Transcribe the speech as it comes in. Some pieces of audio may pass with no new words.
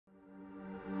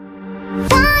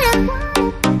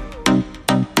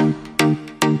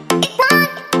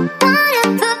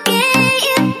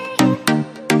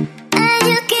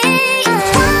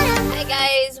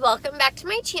Welcome back to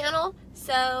my channel.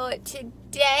 So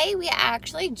today we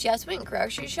actually just went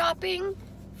grocery shopping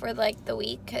for like the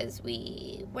week, because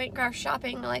we went grocery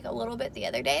shopping like a little bit the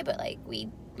other day, but like we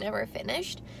never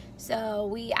finished. So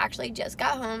we actually just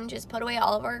got home, just put away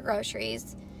all of our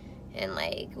groceries, and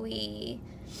like we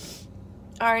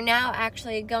are now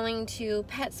actually going to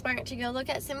PetSmart to go look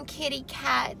at some kitty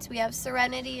cats. We have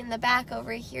Serenity in the back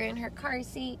over here in her car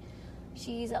seat.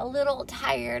 She's a little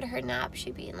tired. Her nap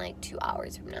should be in like 2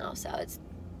 hours from now, so it's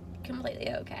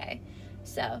completely okay.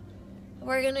 So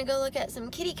we're gonna go look at some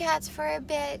kitty cats for a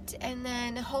bit, and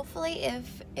then hopefully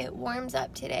if it warms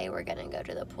up today, we're gonna go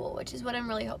to the pool, which is what I'm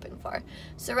really hoping for.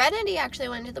 Serenity actually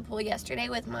went to the pool yesterday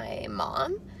with my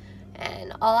mom,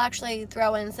 and I'll actually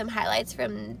throw in some highlights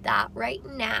from that right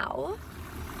now.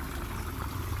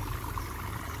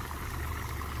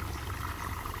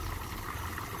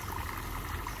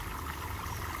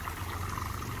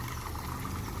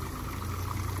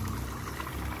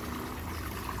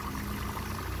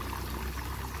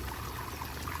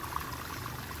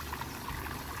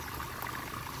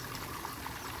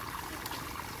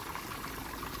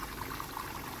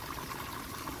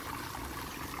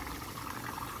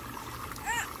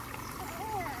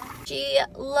 She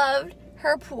loved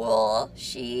her pool.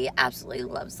 She absolutely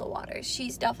loves the water.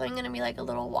 She's definitely gonna be like a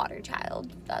little water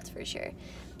child, that's for sure.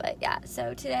 But yeah,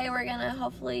 so today we're gonna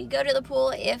hopefully go to the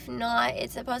pool. If not,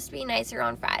 it's supposed to be nicer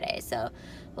on Friday, so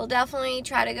we'll definitely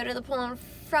try to go to the pool on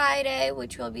Friday,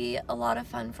 which will be a lot of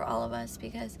fun for all of us,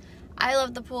 because I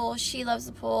love the pool, she loves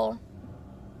the pool,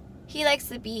 he likes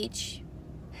the beach.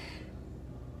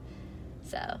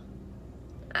 So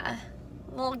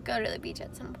we'll go to the beach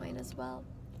at some point as well.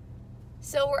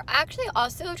 So we're actually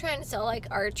also trying to sell like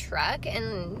our truck,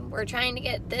 and we're trying to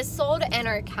get this sold and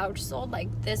our couch sold like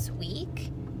this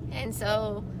week. And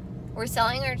so we're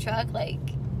selling our truck like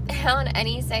on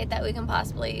any site that we can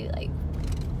possibly like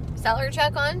sell our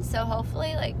truck on. So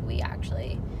hopefully like we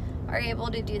actually are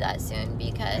able to do that soon,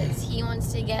 because he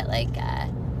wants to get like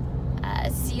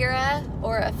a Sierra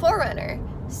or a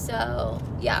 4Runner. So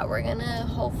yeah, we're gonna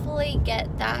hopefully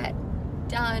get that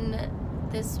done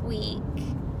this week.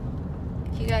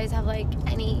 If you guys have like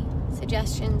any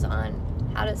suggestions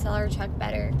on how to sell our truck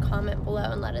better, comment below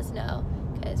and let us know,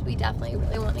 because we definitely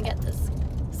really want to get this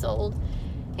sold.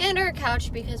 And our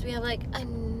couch, because we have like a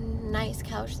nice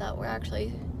couch that we're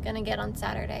actually gonna get on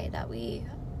Saturday that we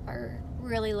are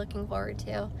really looking forward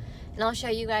to. And I'll show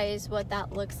you guys what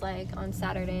that looks like on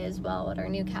Saturday as well, what our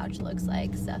new couch looks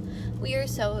like. So we are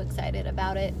so excited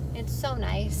about it. It's so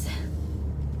nice.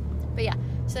 But yeah,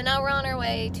 so now we're on our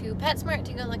way to PetSmart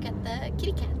to go look at the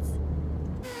kitty cats.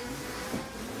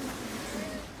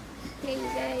 Hey you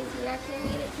guys, we actually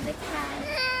made it to the cats.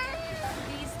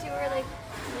 These two are like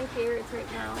my favorites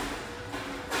right now.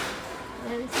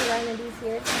 And Serenity's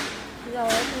here. She's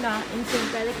always not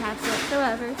intrigued by the cats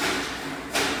whatsoever.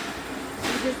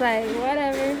 She's just like,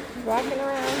 whatever, walking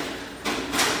around.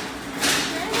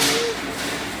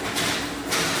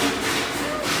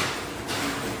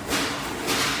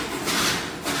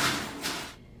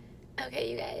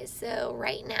 Okay, you guys, so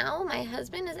right now my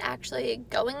husband is actually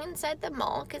going inside the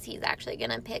mall, because he's actually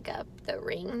gonna pick up the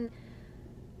ring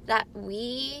that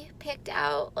we picked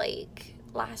out like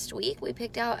last week. We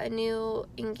picked out a new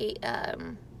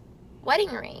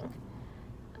wedding ring.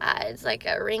 It's like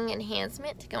a ring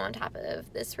enhancement to go on top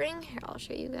of this ring. Here, I'll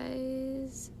show you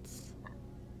guys.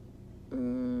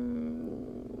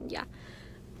 Yeah.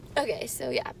 Okay, so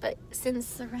yeah, but since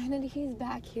Serenity's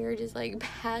back here just like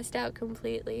passed out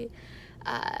completely,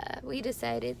 we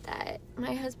decided that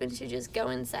my husband should just go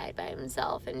inside by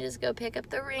himself and just go pick up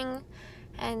the ring.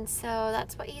 And so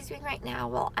that's what he's doing right now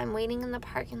while I'm waiting in the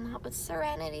parking lot with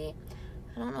Serenity.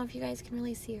 I don't know if you guys can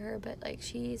really see her, but like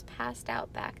she's passed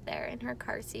out back there in her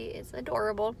car seat. It's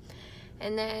adorable.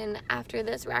 And then after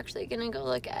this, we're actually gonna go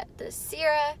look at the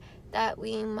Sierra that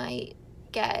we might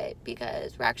get,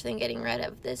 because we're actually getting rid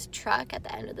of this truck at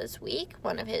the end of this week.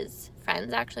 One of his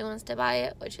friends actually wants to buy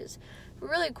it, which is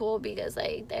really cool, because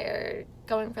like they're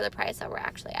going for the price that we're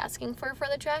actually asking for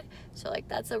the truck. So like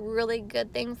that's a really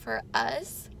good thing for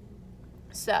us.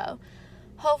 So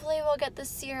hopefully we'll get the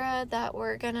Sierra that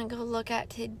we're gonna go look at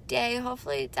today.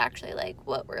 Hopefully it's actually like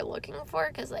what we're looking for,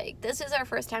 because like this is our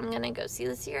first time gonna go see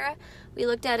the Sierra. We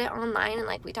looked at it online and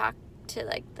like we talked to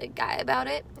like the guy about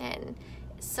it, and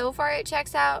so far it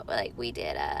checks out. Like we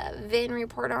did a VIN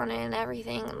report on it and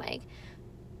everything, and like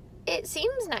it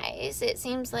seems nice. It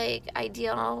seems like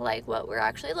ideal, like what we're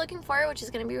actually looking for, which is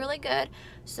going to be really good.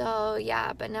 So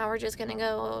yeah, but now we're just going to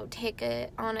go take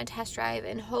it on a test drive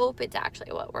and hope it's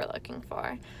actually what we're looking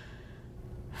for.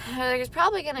 There's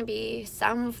probably going to be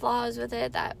some flaws with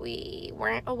it that we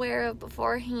weren't aware of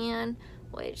beforehand,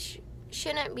 which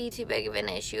shouldn't be too big of an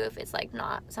issue if it's like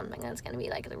not something that's going to be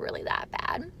like really that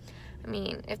bad. I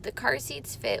mean, if the car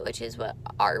seats fit, which is what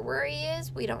our worry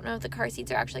is, we don't know if the car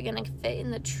seats are actually going to fit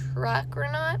in the truck or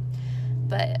not,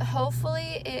 but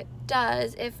hopefully it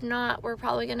does. If not, we're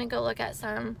probably going to go look at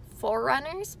some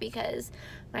 4Runners, because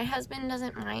my husband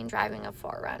doesn't mind driving a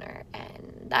 4Runner,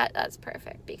 and that's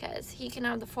perfect because he can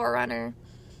have the 4Runner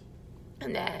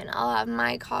and then I'll have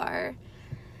my car.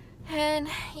 And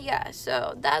yeah,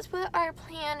 so that's what our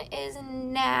plan is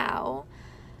now.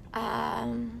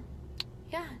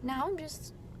 Yeah, now I'm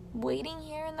just waiting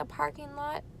here in the parking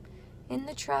lot in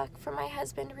the truck for my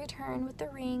husband to return with the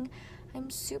ring. I'm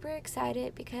super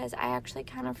excited because I actually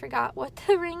kind of forgot what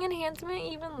the ring enhancement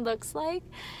even looks like.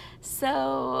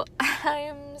 So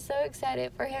I'm so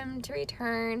excited for him to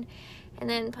return and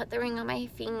then put the ring on my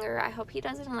finger. I hope he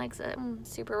does it in like some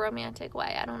super romantic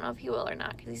way. I don't know if he will or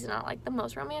not, because he's not like the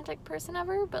most romantic person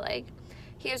ever, but like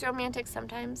he is romantic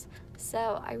sometimes.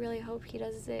 So I really hope he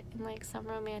does it in like some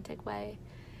romantic way.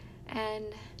 And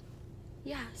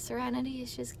yeah, Serenity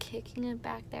is just kicking it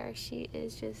back there. She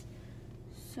is just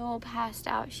so passed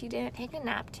out. She didn't take a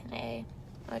nap today,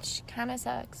 which kind of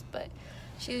sucks, but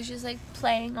she was just like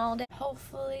playing all day.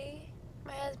 Hopefully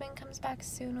my husband comes back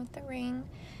soon with the ring.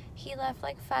 He left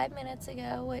like 5 minutes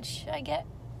ago, which I get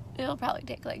it'll probably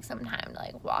take like some time to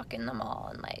like walk in the mall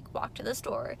and like walk to the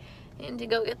store and to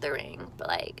go get the ring, but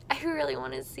like I really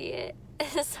want to see it.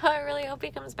 So I really hope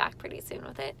he comes back pretty soon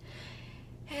with it.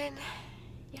 And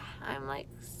yeah, I'm like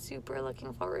super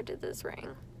looking forward to this ring.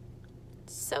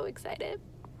 So excited.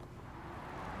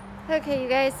 Okay, you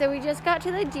guys, so we just got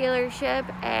to the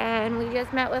dealership and we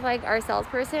just met with like our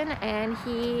salesperson, and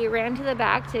he ran to the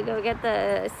back to go get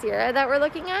the Sierra that we're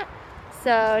looking at.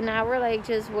 So now we're like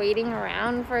just waiting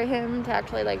around for him to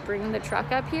actually like bring the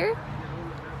truck up here.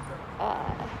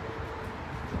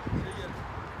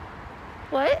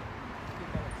 What?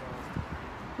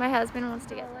 My husband wants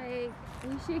to get like,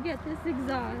 we should get this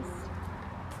exhaust.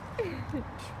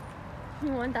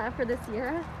 You want that for the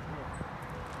Sierra?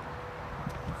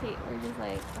 See, we're just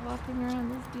like walking around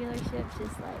this dealership,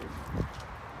 just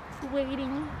like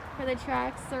waiting for the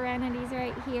truck. Serenity's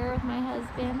right here with my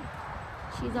husband.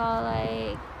 She's all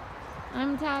like,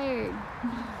 I'm tired.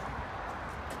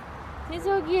 It's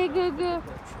okay, go.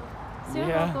 Soon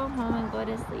we'll go home and go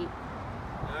to sleep.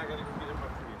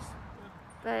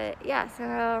 But yeah,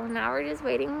 so now we're just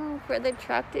waiting for the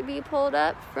truck to be pulled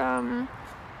up from,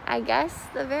 I guess,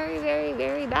 the very, very,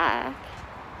 very back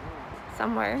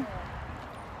somewhere.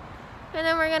 And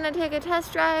then we're gonna take a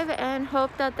test drive and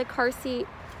hope that the car seat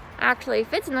actually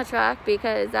fits in the truck,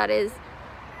 because that is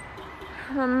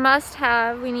a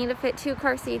must-have. We need to fit 2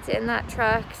 car seats in that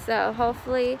truck. So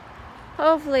hopefully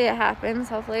it happens.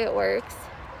 Hopefully it works.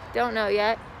 Don't know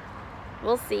yet.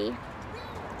 We'll see.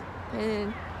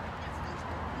 And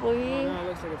no, it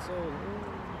looks like it's sold.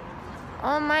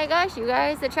 Oh my gosh, you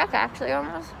guys, the truck actually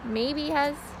almost maybe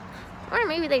has, or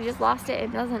maybe they just lost it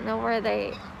and doesn't know where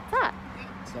they at.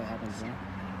 So that happens,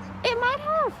 yeah? It might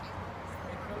have.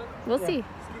 We'll see.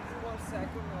 Just give me 1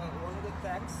 second. One of the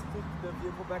techs took the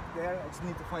vehicle back there. I just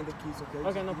need to find the keys, okay?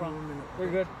 Okay, no problem. We're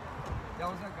good. There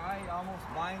was a guy almost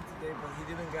buying today, but he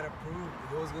didn't get approved.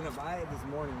 He was gonna buy it this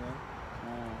morning, man.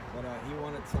 But he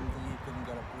wanted something he couldn't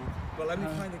get approved. But let me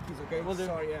find the keys, okay? We'll do.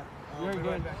 Sorry, yeah. You're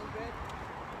good.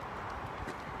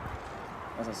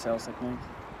 That's a sales technique.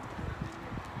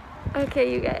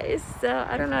 Okay, you guys, so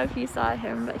I don't know if you saw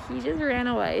him, but he just ran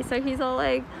away. So he's all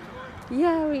like,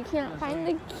 yeah, we can't find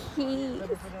the keys.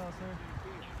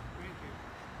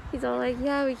 He's all like,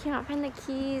 yeah, we can't find the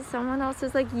keys. Someone else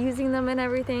is like using them and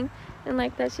everything. And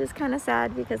like, that's just kind of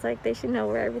sad, because like they should know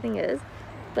where everything is.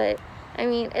 But I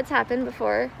mean, it's happened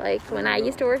before. Like when I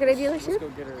used to work at a dealership, Let's go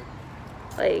get her.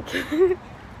 like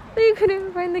they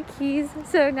couldn't find the keys.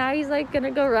 So now he's like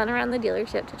gonna go run around the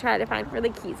dealership to try to find where the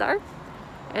keys are.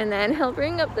 And then he'll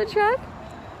bring up the truck.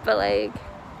 But like,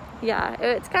 yeah,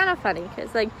 it's kind of funny,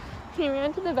 because like he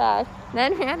ran to the back,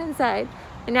 then ran inside,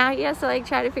 and now he has to like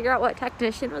try to figure out what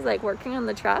technician was like working on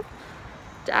the truck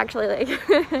to actually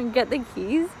like get the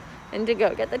keys and to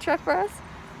go get the truck for us.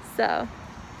 So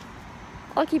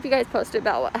I'll keep you guys posted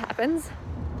about what happens.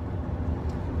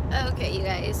 Okay, you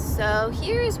guys, so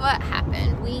here's what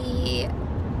happened. We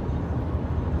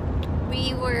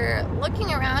were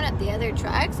looking around at the other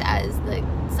trucks as the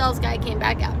sales guy came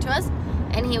back out to us,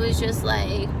 and he was just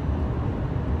like,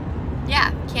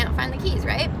 yeah, can't find the keys,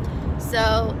 right?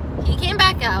 So he came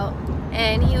back out,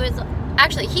 and he was,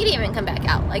 actually, he didn't even come back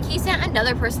out. Like, he sent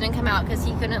another person to come out because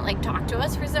he couldn't, like, talk to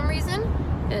us for some reason.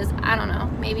 Because, I don't know,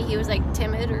 maybe he was, like,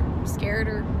 timid or scared,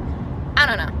 or I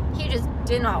don't know. He just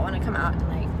did not want to come out and,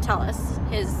 like, tell us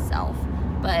his self.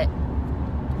 But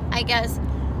I guess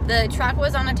the truck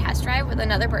was on a test drive with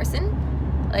another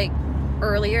person, like,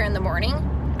 earlier in the morning,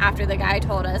 after the guy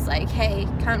told us, like, hey,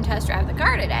 come test drive the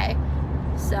car today.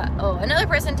 So, another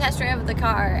person test drove the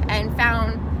car and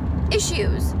found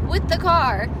issues with the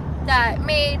car that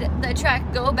made the truck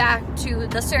go back to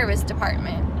the service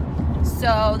department.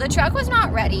 So the truck was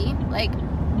not ready, like,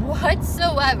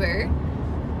 whatsoever.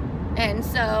 And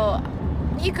so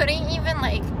he couldn't even,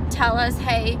 like, tell us,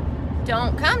 hey,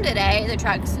 don't come today, the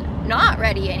truck's not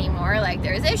ready anymore, like,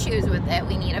 there's issues with it,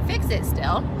 we need to fix it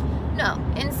still. No,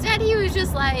 instead he was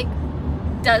just like,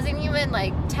 doesn't even,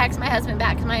 like, text my husband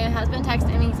back, because my husband texted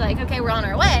him, he's like, okay, we're on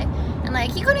our way, and,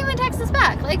 like, he couldn't even text us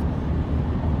back. Like,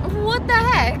 what the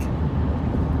heck?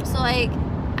 So, like,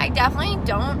 I definitely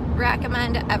don't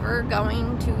recommend ever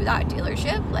going to that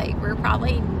dealership. Like, we're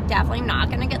probably definitely not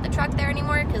gonna get the truck there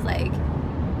anymore, because, like,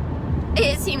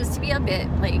 it seems to be a bit,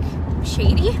 like,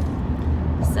 shady.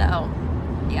 So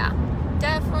yeah,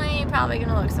 definitely probably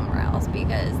gonna look somewhere else,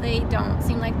 because they don't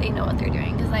seem like they know what they're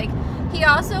doing. Because, like, he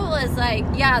also was like,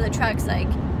 yeah, the truck's, like,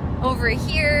 over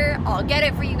here, I'll get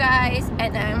it for you guys.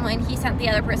 And then when he sent the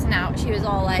other person out, she was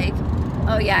all like,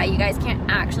 oh yeah, you guys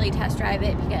can't actually test drive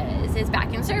it because it's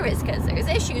back in service because there's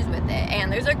issues with it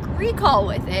and there's a recall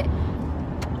with it.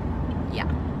 Yeah,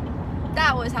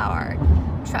 that was how our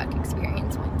truck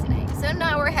experience went today. So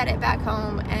now we're headed back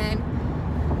home, and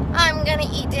I'm gonna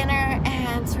eat dinner,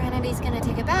 and Serenity's gonna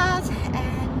take a bath,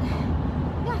 and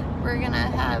yeah, we're gonna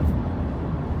have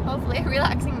hopefully a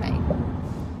relaxing night.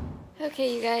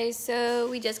 Okay, you guys, so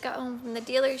we just got home from the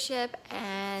dealership,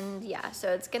 and yeah,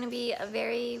 so it's gonna be a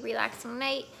very relaxing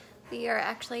night. We are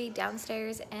actually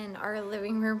downstairs in our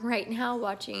living room right now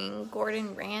watching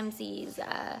Gordon Ramsay's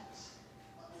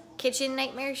Kitchen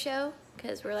Nightmare show,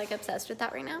 because we're, like, obsessed with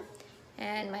that right now.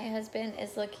 And my husband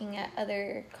is looking at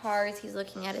other cars. He's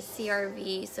looking at a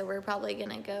CR-V, so we're probably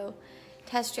gonna go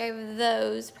test drive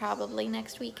those probably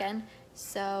next weekend.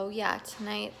 So yeah,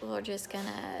 tonight we're just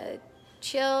gonna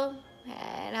chill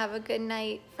and have a good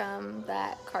night from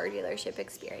that car dealership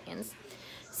experience.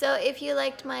 So if you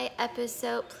liked my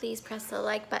episode, please press the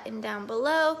like button down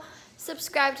below,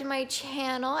 subscribe to my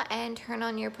channel, and turn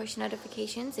on your push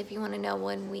notifications if you want to know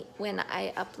when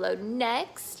I upload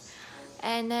next.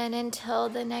 And then until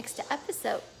the next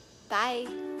episode,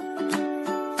 bye.